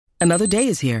Another day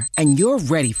is here, and you're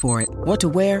ready for it. What to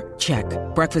wear? Check.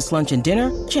 Breakfast, lunch, and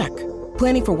dinner? Check.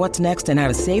 Planning for what's next and how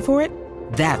to save for it?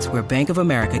 That's where Bank of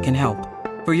America can help.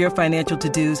 For your financial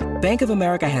to-dos, Bank of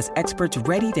America has experts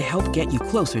ready to help get you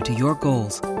closer to your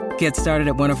goals. Get started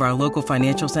at one of our local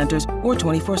financial centers or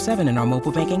 24/7 in our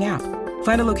mobile banking app.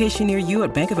 Find a location near you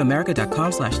at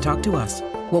bankofamerica.com/talktous.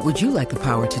 What would you like the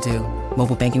power to do?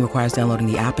 Mobile banking requires downloading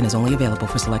the app and is only available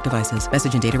for select devices.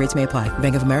 Message and data rates may apply.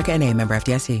 Bank of America N.A., member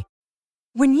FDIC.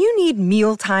 When you need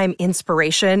mealtime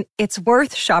inspiration, it's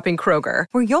worth shopping Kroger,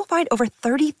 where you'll find over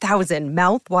 30,000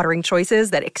 mouth-watering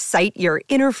choices that excite your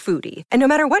inner foodie. And no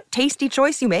matter what tasty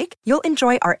choice you make, you'll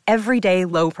enjoy our everyday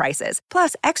low prices,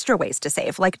 plus extra ways to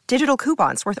save, like digital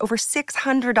coupons worth over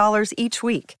 $600 each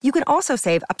week. You can also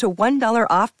save up to $1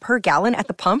 off per gallon at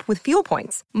the pump with fuel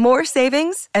points. More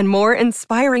savings and more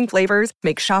inspiring flavors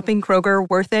make shopping Kroger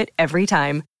worth it every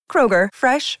time. Kroger,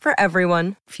 fresh for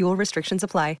everyone. Fuel restrictions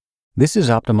apply. This is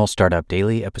Optimal Startup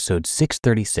Daily, episode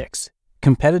 636,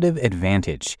 Competitive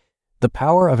Advantage, The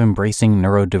Power of Embracing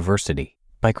Neurodiversity,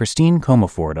 by Christine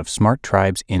Comaford of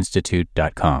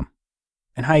smarttribesinstitute.com.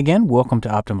 And hi again, welcome to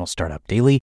Optimal Startup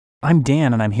Daily. I'm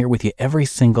Dan, and I'm here with you every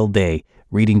single day,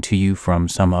 reading to you from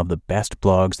some of the best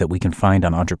blogs that we can find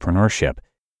on entrepreneurship.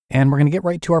 And we're going to get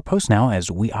right to our post now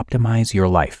as we optimize your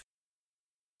life.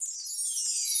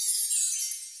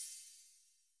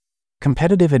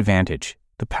 Competitive Advantage,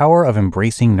 The Power of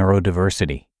Embracing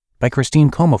Neurodiversity, by Christine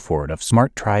Comaford of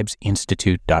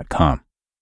smarttribesinstitute.com.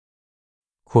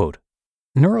 Quote,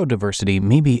 neurodiversity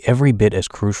may be every bit as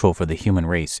crucial for the human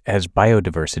race as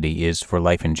biodiversity is for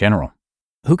life in general.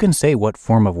 Who can say what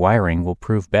form of wiring will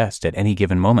prove best at any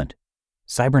given moment?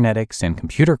 Cybernetics and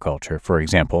computer culture, for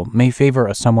example, may favor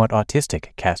a somewhat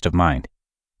autistic cast of mind.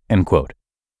 End quote.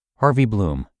 Harvey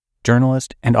Bloom,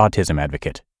 journalist and autism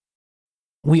advocate.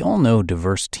 We all know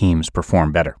diverse teams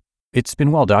perform better. It's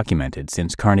been well documented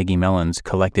since Carnegie Mellon's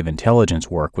collective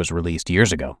intelligence work was released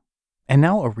years ago. And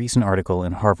now a recent article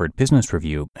in Harvard Business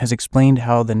Review has explained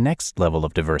how the next level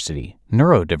of diversity,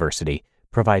 neurodiversity,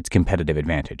 provides competitive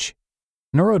advantage.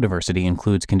 Neurodiversity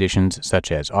includes conditions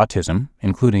such as autism,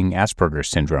 including Asperger's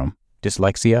syndrome,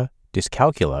 dyslexia,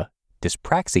 dyscalculia,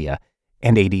 dyspraxia,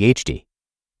 and ADHD.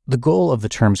 The goal of the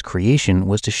term's creation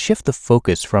was to shift the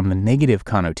focus from the negative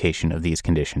connotation of these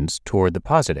conditions toward the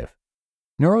positive.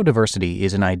 Neurodiversity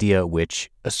is an idea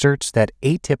which asserts that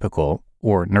atypical,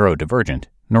 or neurodivergent,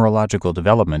 neurological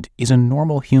development is a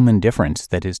normal human difference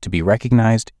that is to be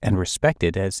recognized and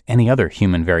respected as any other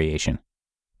human variation.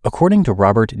 According to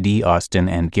Robert D. Austin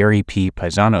and Gary P.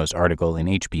 Paisano's article in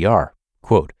HBR,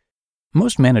 quote,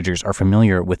 most managers are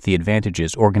familiar with the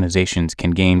advantages organizations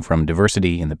can gain from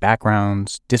diversity in the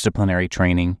backgrounds, disciplinary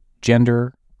training,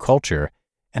 gender, culture,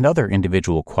 and other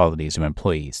individual qualities of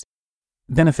employees.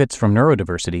 Benefits from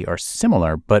neurodiversity are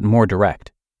similar but more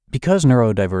direct. Because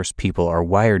neurodiverse people are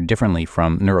wired differently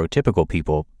from neurotypical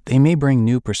people, they may bring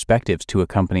new perspectives to a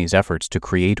company's efforts to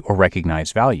create or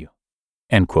recognize value.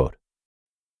 End quote.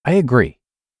 I agree.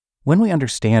 When we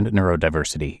understand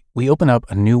neurodiversity, we open up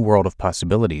a new world of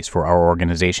possibilities for our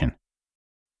organization.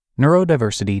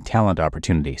 Neurodiversity talent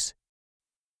opportunities.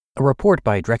 A report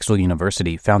by Drexel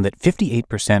University found that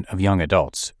 58% of young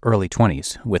adults, early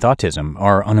 20s, with autism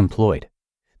are unemployed.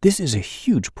 This is a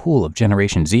huge pool of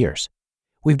Generation Zers.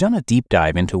 We've done a deep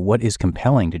dive into what is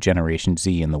compelling to Generation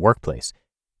Z in the workplace.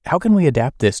 How can we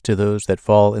adapt this to those that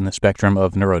fall in the spectrum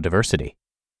of neurodiversity?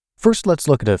 First, let's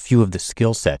look at a few of the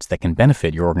skill sets that can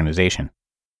benefit your organization.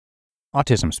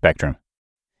 Autism spectrum.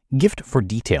 Gift for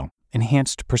detail,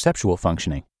 enhanced perceptual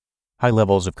functioning, high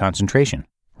levels of concentration,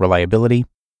 reliability,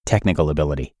 technical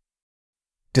ability.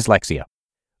 Dyslexia.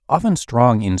 Often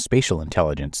strong in spatial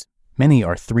intelligence, many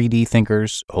are 3D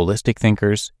thinkers, holistic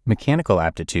thinkers, mechanical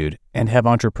aptitude, and have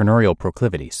entrepreneurial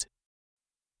proclivities.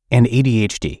 And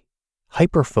ADHD.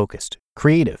 Hyper-focused,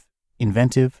 creative,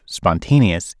 inventive,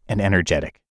 spontaneous, and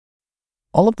energetic.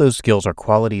 All of those skills are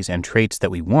qualities and traits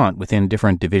that we want within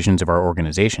different divisions of our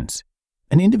organizations.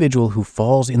 An individual who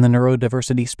falls in the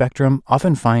neurodiversity spectrum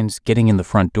often finds getting in the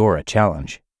front door a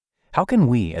challenge. How can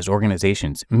we, as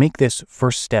organizations, make this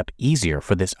first step easier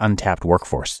for this untapped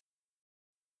workforce?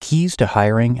 Keys to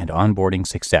hiring and onboarding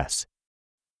success.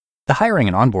 The hiring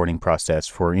and onboarding process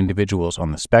for individuals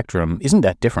on the spectrum isn't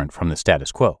that different from the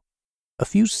status quo. A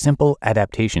few simple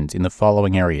adaptations in the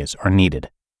following areas are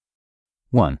needed.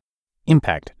 1.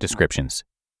 Impact descriptions.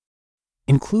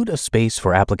 Include a space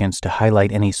for applicants to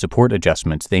highlight any support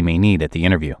adjustments they may need at the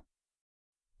interview.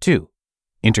 2.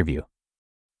 Interview.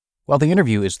 While the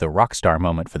interview is the rock star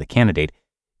moment for the candidate,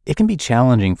 it can be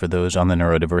challenging for those on the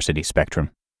neurodiversity spectrum.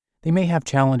 They may have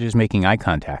challenges making eye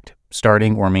contact,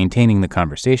 starting or maintaining the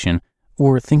conversation,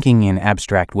 or thinking in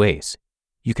abstract ways.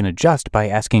 You can adjust by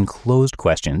asking closed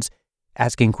questions,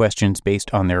 asking questions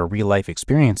based on their real-life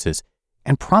experiences,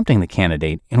 and prompting the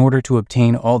candidate in order to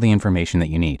obtain all the information that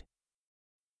you need.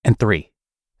 And 3,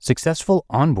 successful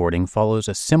onboarding follows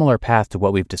a similar path to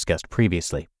what we've discussed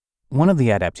previously. One of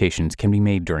the adaptations can be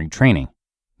made during training.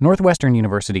 Northwestern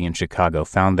University in Chicago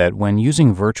found that when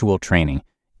using virtual training,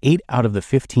 8 out of the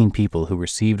 15 people who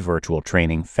received virtual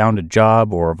training found a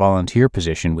job or volunteer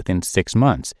position within 6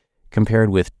 months,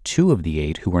 compared with 2 of the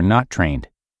 8 who were not trained.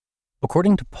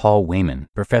 According to Paul Wayman,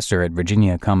 professor at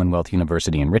Virginia Commonwealth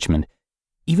University in Richmond,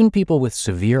 even people with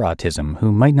severe autism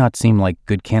who might not seem like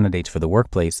good candidates for the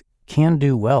workplace can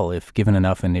do well if given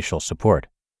enough initial support.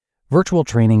 Virtual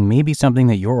training may be something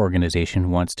that your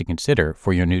organization wants to consider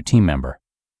for your new team member.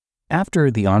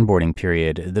 After the onboarding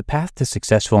period, the path to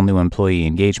successful new employee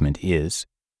engagement is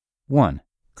 1.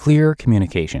 Clear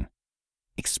communication.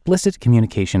 Explicit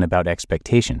communication about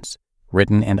expectations,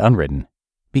 written and unwritten.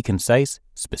 Be concise,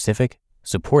 specific,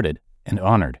 supported, and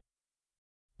honored.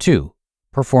 2.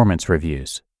 Performance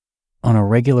reviews. On a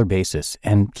regular basis,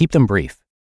 and keep them brief.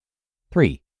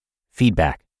 3.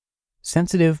 Feedback.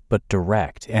 Sensitive but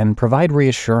direct, and provide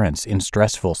reassurance in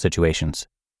stressful situations.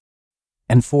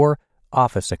 And 4.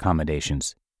 Office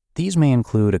accommodations. These may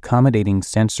include accommodating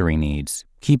sensory needs,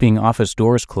 keeping office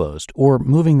doors closed, or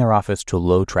moving their office to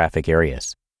low-traffic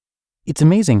areas. It's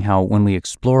amazing how when we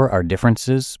explore our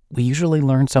differences, we usually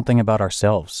learn something about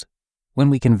ourselves. When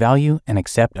we can value and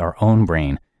accept our own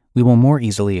brain, we will more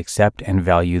easily accept and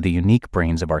value the unique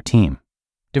brains of our team.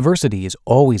 Diversity is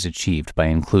always achieved by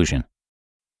inclusion.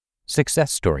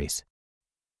 Success stories.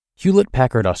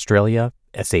 Hewlett-Packard Australia,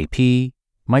 SAP,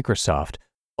 Microsoft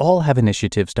all have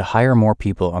initiatives to hire more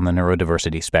people on the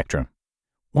neurodiversity spectrum.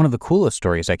 One of the coolest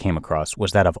stories I came across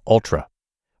was that of Ultra.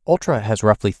 Ultra has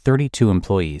roughly 32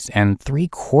 employees, and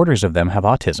 3/4 of them have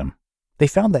autism. They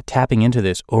found that tapping into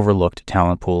this overlooked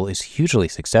talent pool is hugely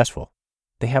successful.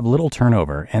 They have little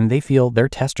turnover, and they feel their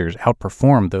testers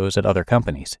outperform those at other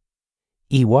companies.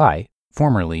 EY,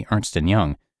 formerly Ernst &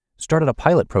 Young, started a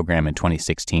pilot program in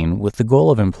 2016 with the goal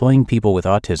of employing people with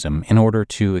autism in order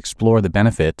to explore the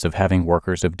benefits of having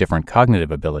workers of different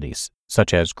cognitive abilities,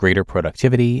 such as greater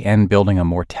productivity and building a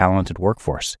more talented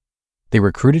workforce. They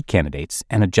recruited candidates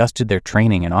and adjusted their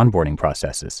training and onboarding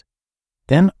processes.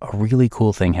 Then a really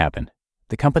cool thing happened.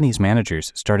 The company's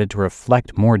managers started to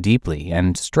reflect more deeply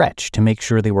and stretch to make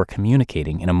sure they were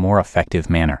communicating in a more effective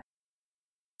manner.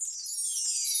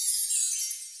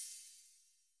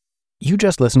 You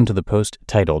just listened to the post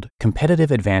titled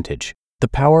Competitive Advantage, The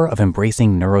Power of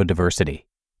Embracing Neurodiversity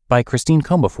by Christine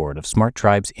Combeford of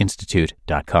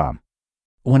SmartTribesInstitute.com.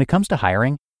 When it comes to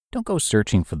hiring, don't go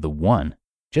searching for the one.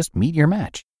 Just meet your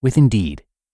match with Indeed.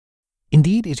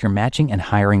 Indeed is your matching and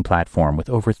hiring platform with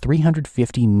over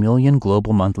 350 million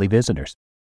global monthly visitors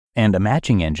and a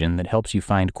matching engine that helps you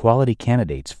find quality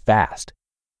candidates fast.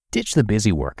 Ditch the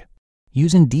busy work.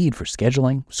 Use Indeed for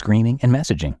scheduling, screening, and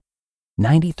messaging.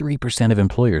 93% of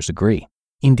employers agree.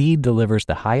 Indeed delivers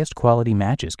the highest quality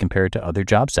matches compared to other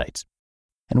job sites.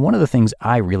 And one of the things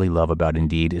I really love about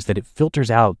Indeed is that it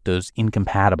filters out those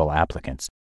incompatible applicants.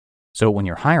 So when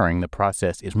you're hiring, the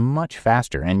process is much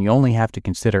faster and you only have to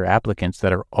consider applicants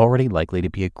that are already likely to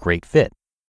be a great fit.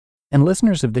 And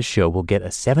listeners of this show will get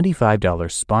a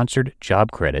 $75 sponsored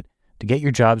job credit to get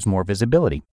your jobs more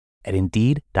visibility at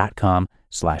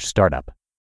Indeed.com/startup.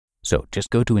 So just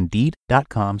go to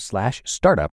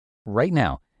Indeed.com/startup right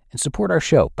now and support our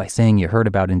show by saying you heard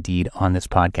about Indeed on this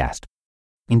podcast.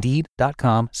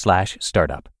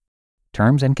 Indeed.com/startup.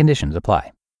 Terms and conditions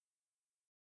apply.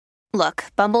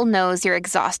 Look, Bumble knows you're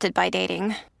exhausted by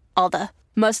dating. All the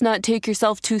must not take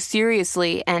yourself too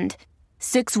seriously and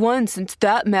 6'1" since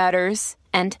that matters.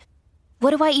 And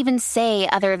what do I even say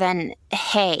other than,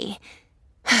 hey?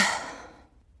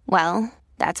 Well,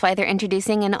 that's why they're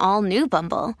introducing an all-new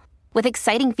Bumble with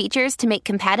exciting features to make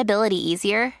compatibility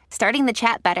easier, starting the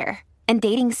chat better, and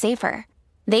dating safer.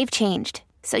 They've changed,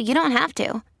 so you don't have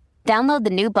to. Download the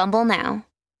new Bumble now.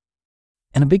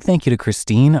 And a big thank you to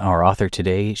Christine, our author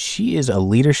today. She is a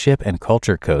leadership and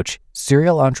culture coach,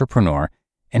 serial entrepreneur,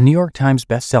 and New York Times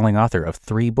bestselling author of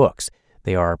 3 books.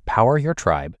 They are Power Your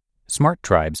Tribe, Smart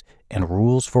Tribes, and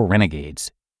Rules for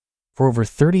Renegades. For over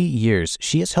 30 years,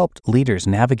 she has helped leaders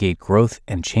navigate growth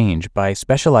and change by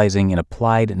specializing in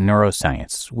applied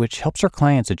neuroscience, which helps her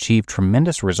clients achieve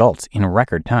tremendous results in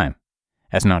record time.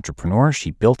 As an entrepreneur,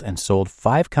 she built and sold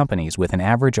 5 companies with an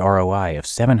average ROI of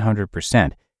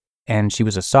 700%, and she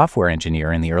was a software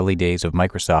engineer in the early days of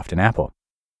Microsoft and Apple.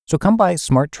 So come by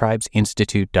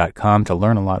SmartTribesInstitute.com to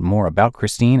learn a lot more about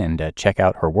Christine and check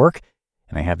out her work.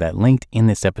 and I have that linked in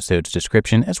this episode's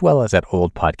description as well as at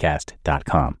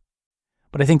oldpodcast.com.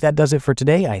 But I think that does it for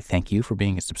today. I thank you for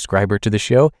being a subscriber to the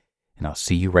show, and I'll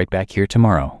see you right back here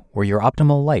tomorrow where your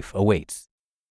optimal life awaits.